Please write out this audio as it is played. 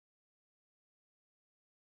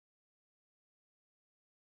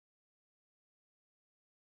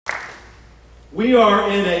We are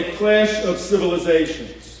in a clash of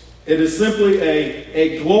civilizations. It is simply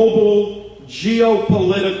a global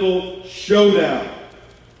geopolitical showdown.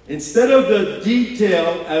 Instead of the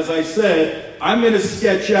detail, as I said, I'm going to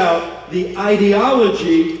sketch out the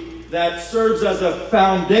ideology that serves as a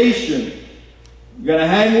foundation. You're going to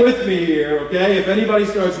hang with me here, okay? If anybody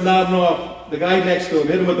starts nodding off, the guy next to him,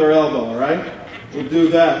 hit him with their elbow, all right? We'll do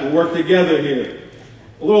that. We'll work together here.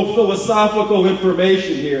 A little philosophical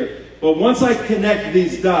information here. But once I connect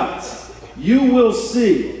these dots, you will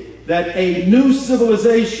see that a new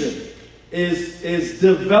civilization is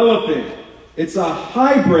developing. It's a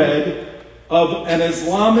hybrid of an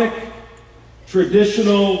Islamic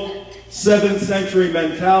traditional 7th century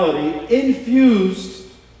mentality infused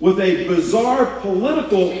with a bizarre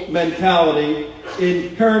political mentality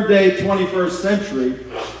in current day 21st century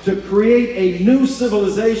to create a new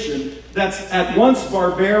civilization that's at once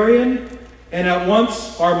barbarian and at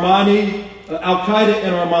once Armani, Al-Qaeda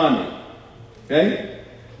and Armani. Okay?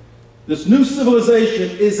 This new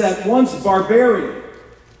civilization is at once barbarian,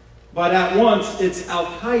 but at once it's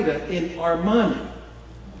Al-Qaeda in Armani.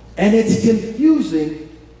 And it's confusing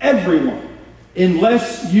everyone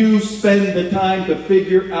unless you spend the time to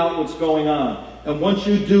figure out what's going on. And once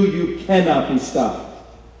you do, you cannot be stopped.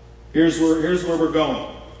 Here's where we're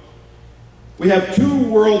going. We have two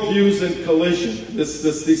worldviews in collision,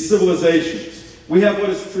 these civilizations. We have what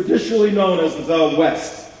is traditionally known as the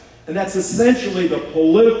West. And that's essentially the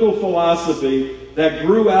political philosophy that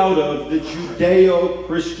grew out of the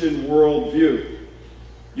Judeo-Christian worldview.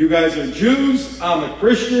 You guys are Jews, I'm a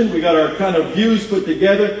Christian, we got our kind of views put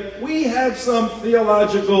together. We have some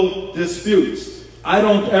theological disputes. I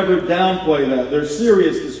don't ever downplay that. They're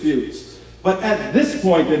serious disputes. But at this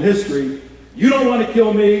point in history, you don't want to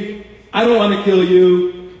kill me, I don't want to kill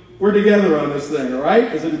you. We're together on this thing, all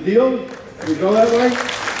right? Is it a deal? Can we go that way?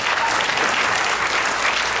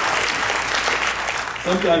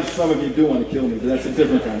 Sometimes some of you do want to kill me, but that's a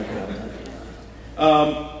different kind of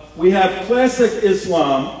problem. We have classic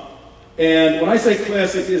Islam, and when I say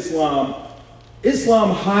classic Islam,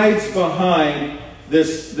 Islam hides behind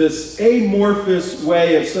this amorphous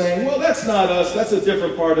way of saying, well, that's not us, that's a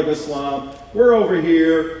different part of Islam, we're over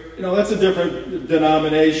here, you know, that's a different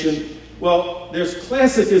denomination. Well, there's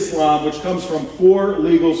classic Islam, which comes from 4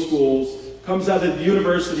 legal schools, comes out of the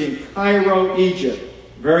university in Cairo, Egypt.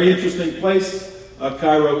 Very interesting place,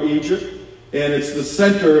 Cairo, Egypt. And it's the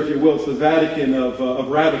center, if you will, it's the Vatican of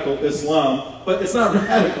radical Islam. But it's not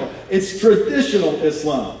radical, it's traditional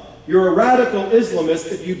Islam. You're a radical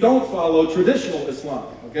Islamist if you don't follow traditional Islam,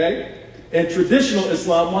 okay? And traditional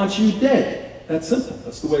Islam wants you dead. That's simple.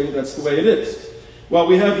 That's the way it is. Well,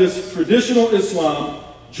 we have this traditional Islam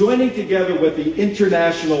joining together with the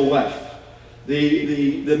international left.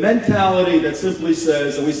 The mentality that simply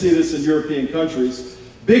says, and we see this in European countries,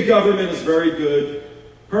 big government is very good,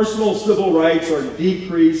 personal civil rights are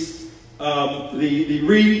decreased, the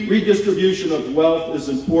redistribution of wealth is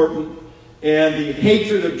important, and the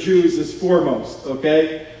hatred of Jews is foremost,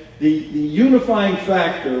 okay? The unifying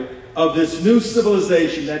factor of this new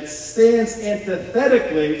civilization that stands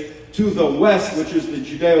antithetically to the West, which is the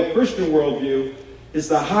Judeo-Christian worldview, is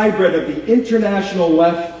the hybrid of the international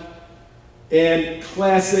left and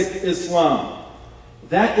classic Islam.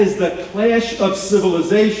 That is the clash of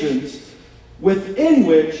civilizations within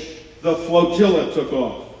which the flotilla took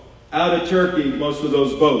off. Out of Turkey, most of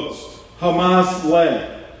those boats. Hamas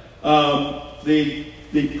led.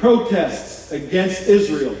 The protests against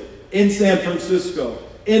Israel in San Francisco,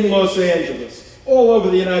 in Los Angeles, all over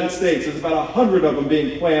the United States. There's about 100 of them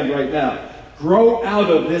being planned right now. Grow out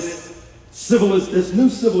of this new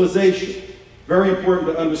civilization. Very important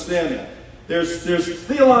to understand that. There's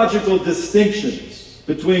theological distinctions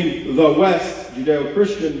between the West,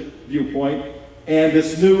 Judeo-Christian viewpoint, and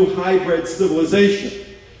this new hybrid civilization.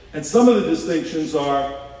 And some of the distinctions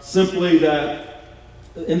are simply that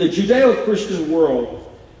in the Judeo-Christian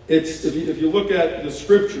world, if you look at the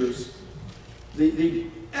scriptures, the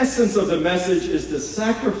essence of the message is to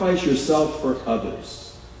sacrifice yourself for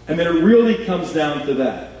others. I mean, it really comes down to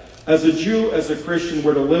that. As a Jew, as a Christian,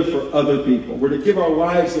 we're to live for other people. We're to give our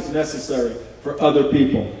lives, if necessary, for other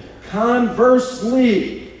people.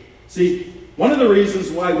 Conversely, see, one of the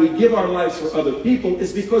reasons why we give our lives for other people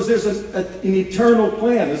is because there's an eternal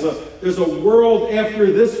plan. There's a world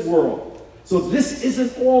after this world. So this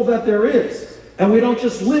isn't all that there is. And we don't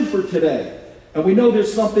just live for today. And we know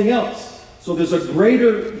there's something else. So there's a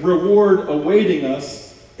greater reward awaiting us.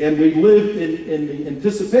 And we live in the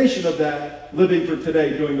anticipation of that, living for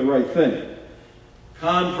today, doing the right thing.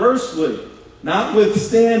 Conversely,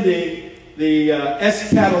 notwithstanding the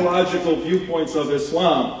eschatological viewpoints of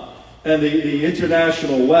Islam, and the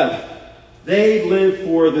international left, they live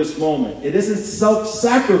for this moment. It isn't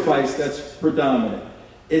self-sacrifice that's predominant.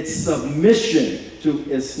 It's submission to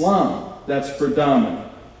Islam that's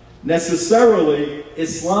predominant. Necessarily,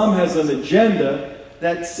 Islam has an agenda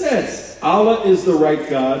that says Allah is the right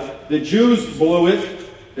God. The Jews blew it.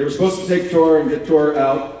 They were supposed to take Torah and get Torah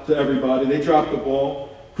out to everybody. They dropped the ball.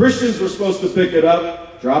 Christians were supposed to pick it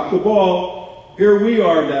up, drop the ball. Here we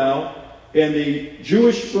are now, and the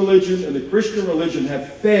Jewish religion and the Christian religion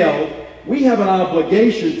have failed. We have an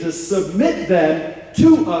obligation to submit them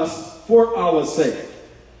to us for Allah's sake.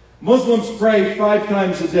 Muslims pray 5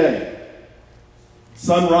 times a day.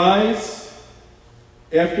 Sunrise,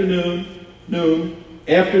 afternoon, noon,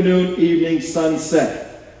 afternoon, evening, sunset.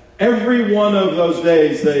 Every one of those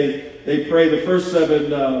days they pray the first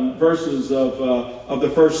 7 verses of the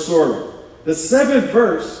first surah. The 7th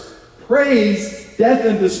verse prays death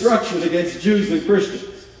and destruction against Jews and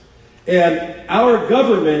Christians. And our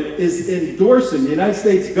government is endorsing, the United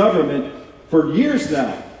States government for years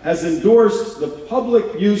now, has endorsed the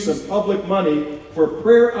public use of public money for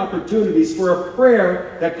prayer opportunities, for a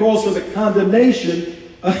prayer that calls for the condemnation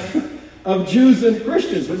of Jews and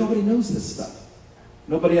Christians. But nobody knows this stuff.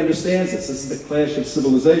 Nobody understands this. This is the clash of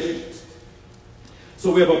civilizations.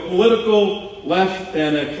 So we have a political left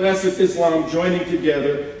and a classic Islam joining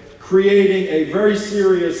together, creating a very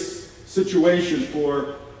serious situation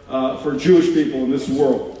for Jewish people in this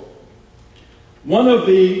world. One of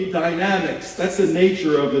the dynamics, that's the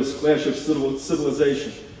nature of this clash of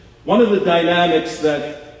civilization. One of the dynamics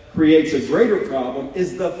that creates a greater problem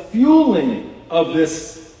is the fueling of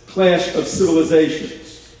this clash of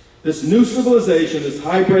civilizations. This new civilization, this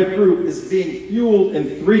hybrid group, is being fueled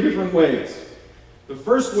in 3 different ways. The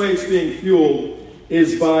first way it's being fueled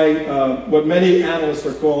is by what many analysts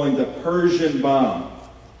are calling the Persian bomb.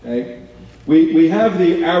 Okay? We have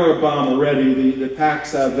the Arab bomb already, the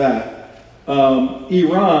PACs have that.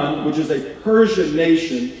 Iran, which is a Persian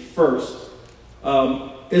nation first,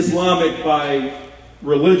 Islamic by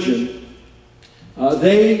religion,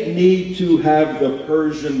 they need to have the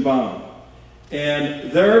Persian bomb.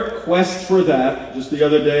 And their quest for that, just the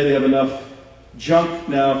other day they have enough junk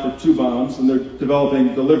now for 2 bombs, and they're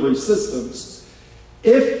developing delivery systems.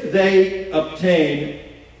 If they obtain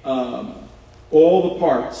all the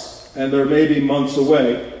parts, and they're maybe months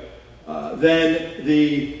away, then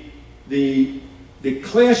the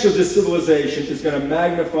clash of this civilization is going to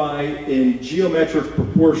magnify in geometric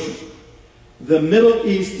proportion. The Middle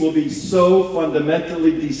East will be so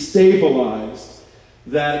fundamentally destabilized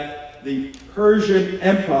that the Persian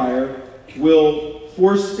Empire will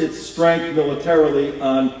force its strength militarily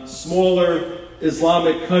on smaller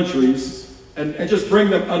Islamic countries and just bring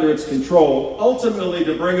them under its control, ultimately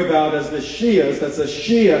to bring about, as the Shias, that's a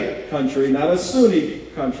Shia country, not a Sunni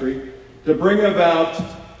country, to bring about,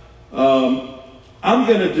 I'm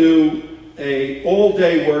going to do an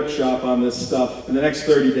all-day workshop on this stuff in the next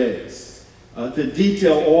 30 days to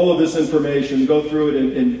detail all of this information, go through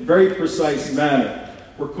it in very precise manner.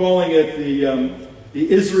 We're calling it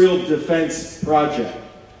the Israel Defense Project,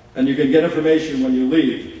 and you can get information when you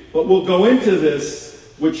leave. But we'll go into this,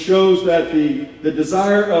 which shows that the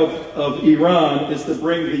desire of Iran is to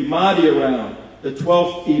bring the Mahdi around, the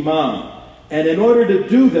 12th Imam. And in order to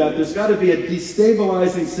do that, there's got to be a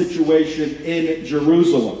destabilizing situation in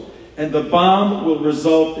Jerusalem. And the bomb will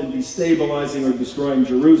result in destabilizing or destroying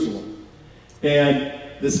Jerusalem. And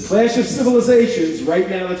this clash of civilizations, right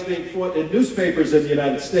now that's being fought in newspapers in the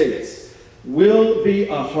United States, will be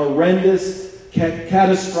a horrendous,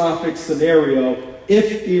 catastrophic scenario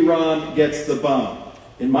if Iran gets the bomb.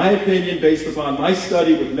 In my opinion, based upon my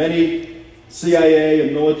study with many CIA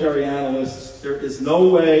and military analysts, there is no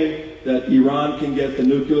way that Iran can get the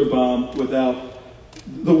nuclear bomb without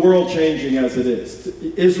the world changing as it is.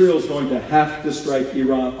 Israel is going to have to strike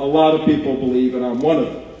Iran. A lot of people believe, and I'm one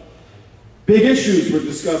of them. Big issues we're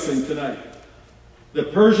discussing tonight. The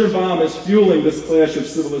Persian bomb is fueling this clash of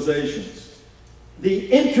civilizations.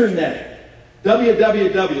 The internet,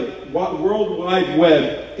 www, World Wide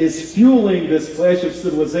Web, is fueling this clash of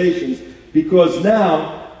civilizations because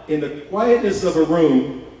now, in the quietness of a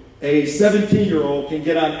room, a 17-year-old can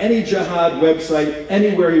get on any jihad website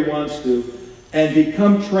anywhere he wants to and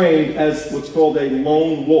become trained as what's called a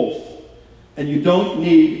lone wolf. And you don't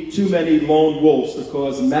need too many lone wolves to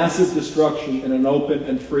cause massive destruction in an open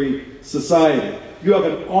and free society. You have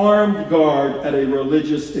an armed guard at a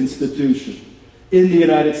religious institution in the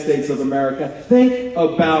United States of America. Think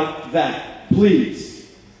about that,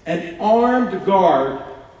 please. An armed guard,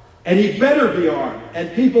 and he better be armed.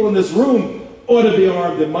 And people in this room ought to be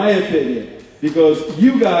armed, in my opinion, because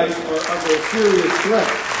you guys are under a serious threat.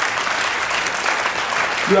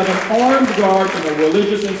 You have an armed guard in a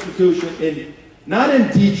religious institution not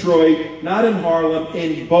in Detroit, not in Harlem,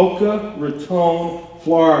 in Boca Raton,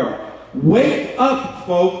 Florida. Wake up,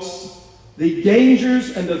 folks. The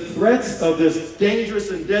dangers and the threats of this dangerous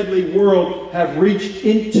and deadly world have reached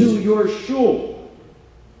into your shul.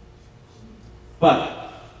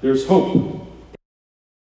 But there's hope.